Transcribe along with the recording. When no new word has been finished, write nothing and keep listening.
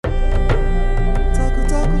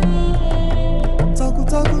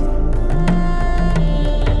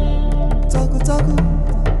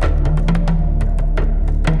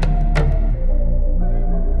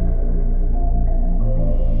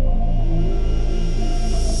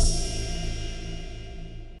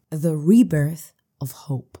The Rebirth of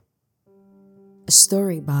Hope. A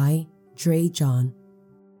story by Dre John.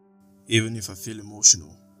 Even if I feel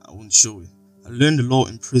emotional, I won't show it. I learned a lot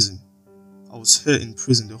in prison. I was hurt in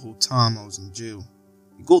prison the whole time I was in jail.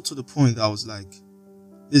 It got to the point that I was like,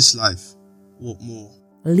 this life, what more?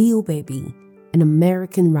 Lil Baby, an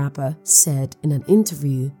American rapper, said in an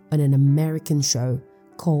interview on an American show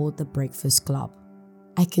called The Breakfast Club.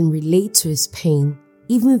 I can relate to his pain,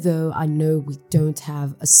 even though I know we don't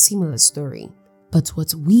have a similar story. But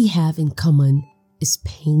what we have in common is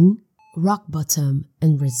pain, rock bottom,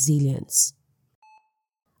 and resilience.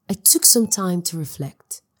 I took some time to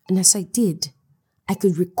reflect, and as I did, I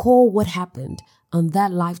could recall what happened on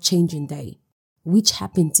that life-changing day, which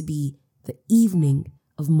happened to be the evening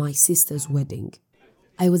of my sister's wedding.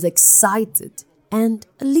 I was excited and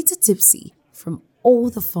a little tipsy from all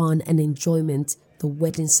the fun and enjoyment the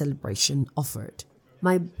wedding celebration offered.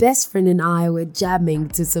 My best friend and I were jamming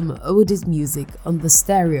to some oldest music on the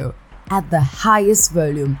stereo at the highest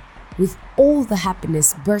volume, with all the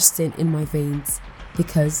happiness bursting in my veins,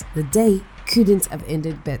 because the day couldn't have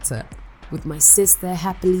ended better, with my sister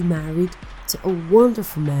happily married to a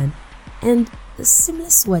wonderful man and the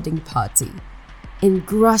seamless wedding party.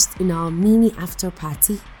 Engrossed in our mini after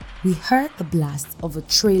party, we heard the blast of a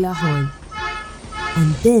trailer horn,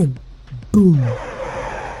 and then, boom!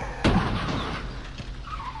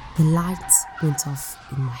 The lights went off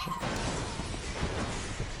in my head.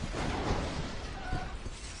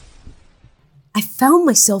 I found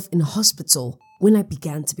myself in a hospital when I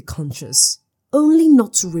began to be conscious, only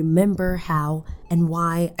not to remember how and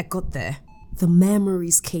why I got there. The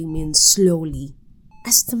memories came in slowly.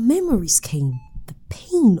 As the memories came, the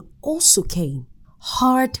pain also came.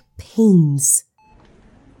 Hard pains.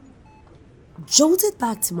 Jolted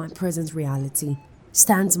back to my present reality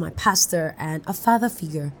stands my pastor and a father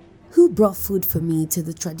figure who brought food for me to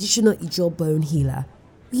the traditional Ijaw bone healer,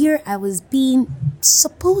 where I was being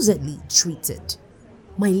supposedly treated.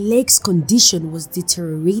 My leg's condition was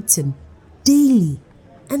deteriorating daily,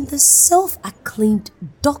 and the self-acclaimed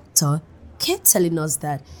doctor kept telling us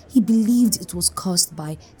that he believed it was caused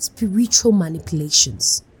by spiritual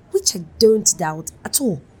manipulations, which I don't doubt at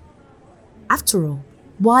all. After all,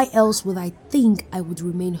 why else would I think I would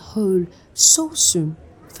remain whole so soon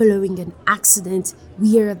following an accident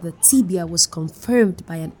where the tibia was confirmed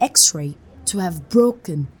by an x-ray to have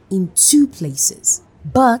broken in 2 places?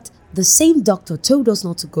 But the same doctor told us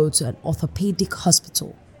not to go to an orthopedic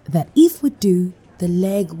hospital, that if we do, the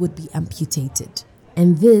leg would be amputated.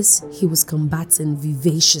 And this he was combating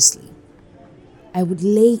vivaciously. I would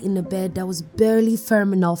lay in a bed that was barely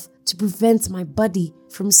firm enough to prevent my body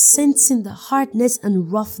from sensing the hardness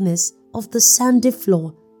and roughness of the sandy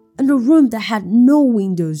floor, and a room that had no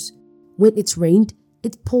windows. When it rained,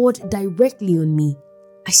 it poured directly on me.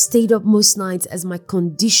 I stayed up most nights as my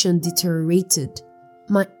condition deteriorated.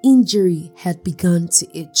 My injury had begun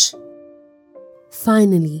to itch.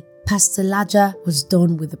 Finally, Pastor Laja was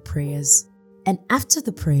done with the prayers. And after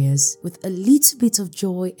the prayers, with a little bit of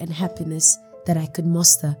joy and happiness that I could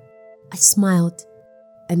muster, I smiled,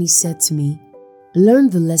 and he said to me, "Learn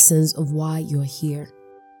the lessons of why you're here."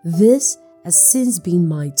 This has since been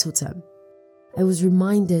my totem. I was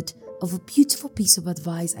reminded of a beautiful piece of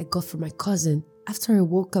advice I got from my cousin after I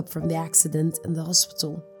woke up from the accident in the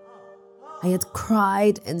hospital. I had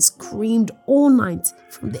cried and screamed all night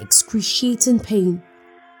from the excruciating pain.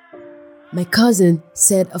 My cousin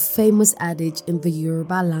said a famous adage in the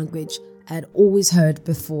Yoruba language I had always heard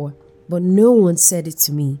before, but no one said it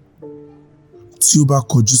to me. Tí ó bá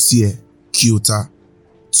kọjú sí ẹ, kí o ta.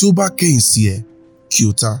 Tí ó bá kẹ̀yìn sí ẹ, kí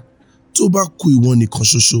o ta. Tí ó bá kù ìwọ nìkan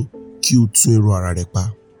ṣoṣo, kí o tún èrò ara rẹ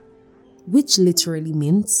pa. Which literally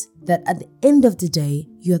means that at the end of the day,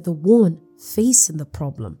 you are the one facing the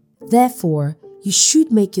problem. Therefore, you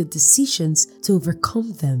should make your decisions to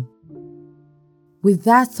overcome them. With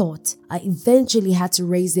that thought, I eventually had to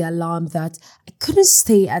raise the alarm that I couldn't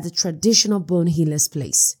stay at the traditional bone healer's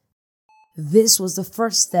place. This was the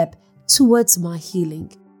first step towards my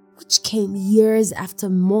healing, which came years after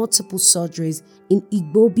multiple surgeries in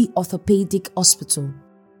Igbobi Orthopedic Hospital,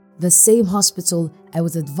 the same hospital I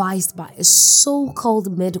was advised by a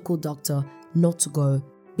so-called medical doctor not to go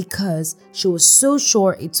because she was so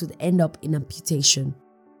sure it would end up in amputation.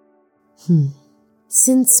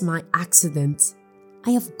 Since my accident,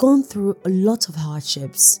 I have gone through a lot of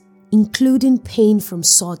hardships, including pain from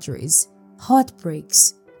surgeries,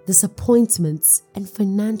 heartbreaks, disappointments, and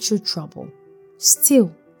financial trouble.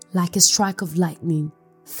 Still, like a strike of lightning,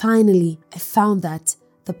 finally I found that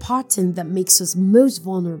the pattern that makes us most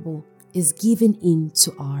vulnerable is giving in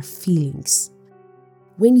to our feelings.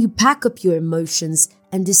 When you pack up your emotions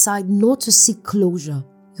and decide not to seek closure,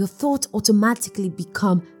 your thoughts automatically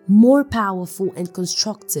become more powerful and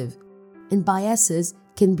constructive, and biases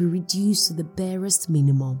can be reduced to the barest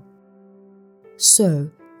minimum.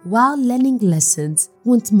 So, while learning lessons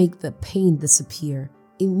won't make the pain disappear,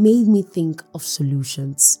 it made me think of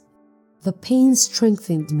solutions. The pain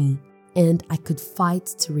strengthened me, and I could fight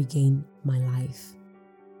to regain my life.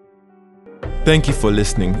 Thank you for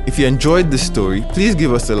listening. If you enjoyed this story, please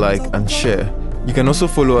give us a like and share. You can also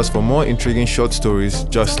follow us for more intriguing short stories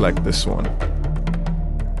just like this one.